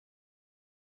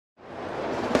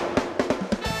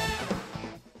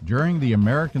During the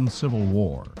American Civil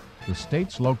War, the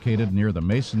states located near the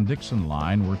Mason-Dixon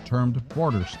line were termed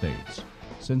border states,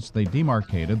 since they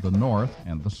demarcated the North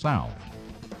and the South.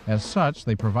 As such,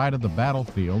 they provided the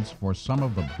battlefields for some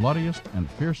of the bloodiest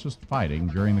and fiercest fighting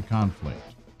during the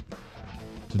conflict.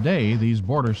 Today, these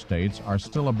border states are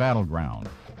still a battleground,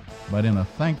 but in a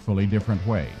thankfully different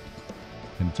way.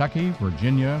 Kentucky,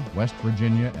 Virginia, West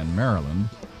Virginia, and Maryland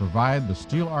provide the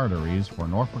steel arteries for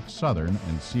Norfolk Southern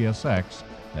and CSX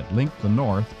that link the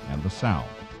North and the South.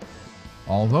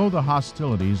 Although the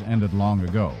hostilities ended long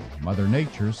ago, Mother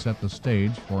Nature set the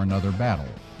stage for another battle,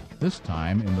 this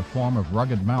time in the form of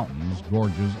rugged mountains,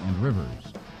 gorges, and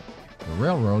rivers. The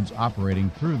railroads operating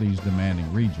through these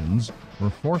demanding regions were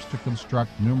forced to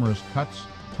construct numerous cuts,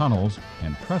 tunnels,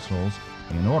 and trestles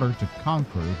in order to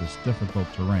conquer this difficult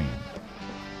terrain.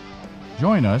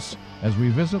 Join us as we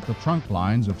visit the trunk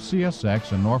lines of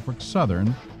CSX and Norfolk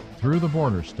Southern through the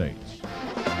border states.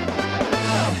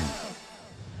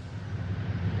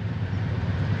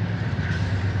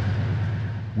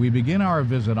 We begin our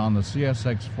visit on the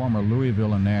CSX former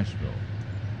Louisville and Nashville.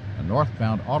 A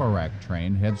northbound autorack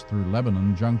train heads through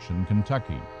Lebanon Junction,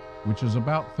 Kentucky, which is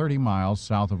about 30 miles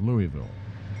south of Louisville.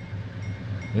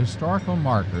 A historical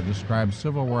marker describes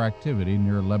Civil War activity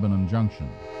near Lebanon Junction.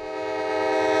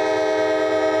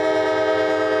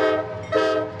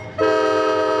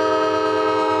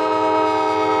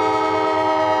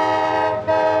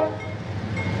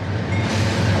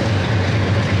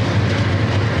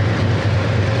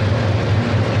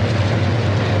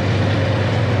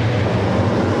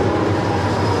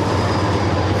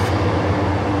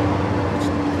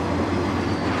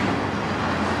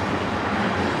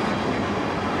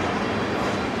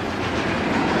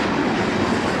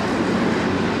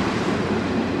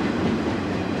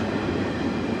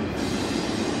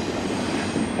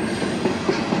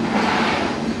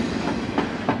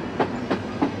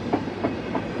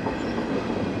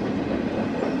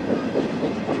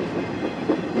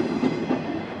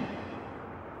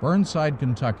 Burnside,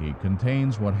 Kentucky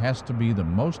contains what has to be the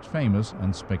most famous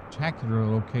and spectacular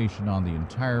location on the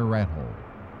entire Rathole.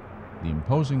 The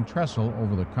imposing trestle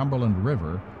over the Cumberland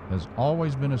River has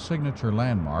always been a signature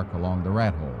landmark along the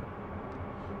Rathole.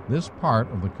 This part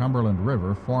of the Cumberland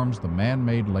River forms the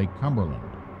man-made Lake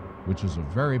Cumberland, which is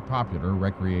a very popular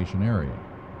recreation area.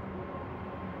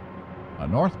 A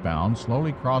northbound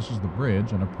slowly crosses the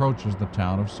bridge and approaches the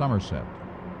town of Somerset.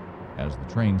 As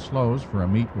the train slows for a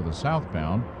meet with a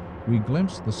southbound, we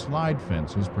glimpse the slide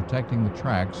fences protecting the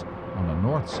tracks on the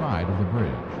north side of the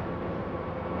bridge.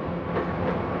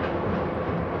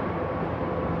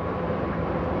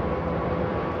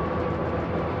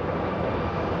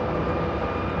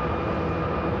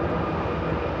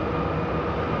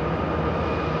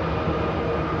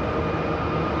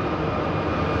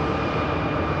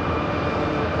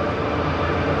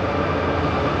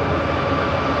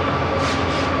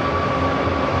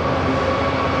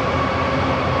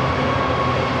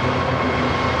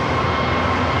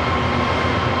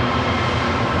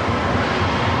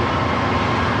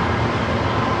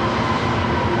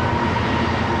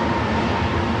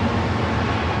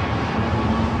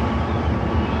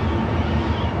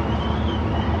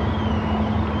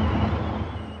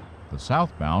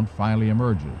 Southbound finally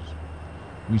emerges.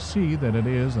 We see that it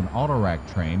is an autorack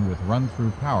train with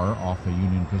run-through power off the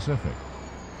Union Pacific.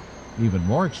 Even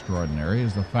more extraordinary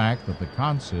is the fact that the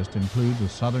consist includes a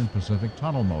Southern Pacific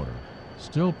tunnel motor,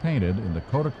 still painted in the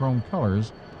Kodachrome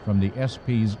colors from the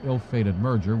SP's ill-fated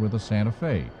merger with the Santa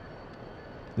Fe.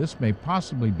 This may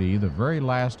possibly be the very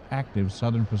last active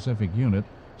Southern Pacific unit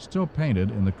still painted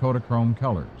in the Kodachrome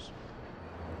colors.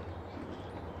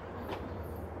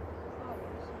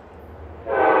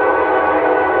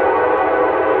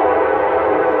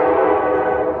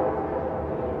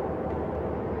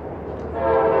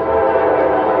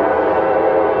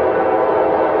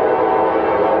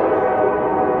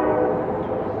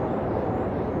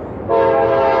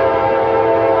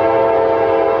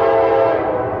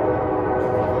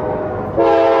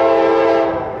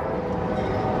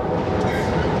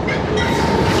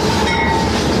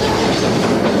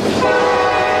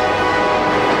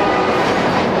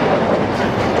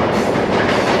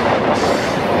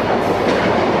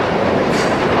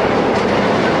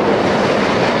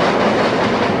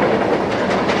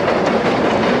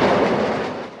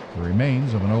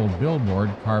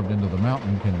 Carved into the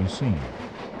mountain can be seen.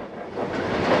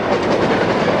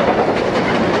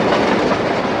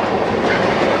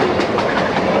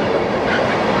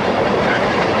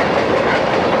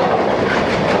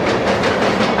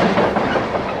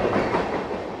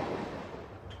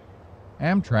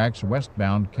 Amtrak's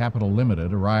westbound Capital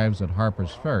Limited arrives at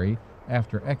Harper's Ferry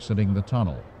after exiting the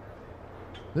tunnel.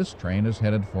 This train is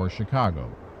headed for Chicago.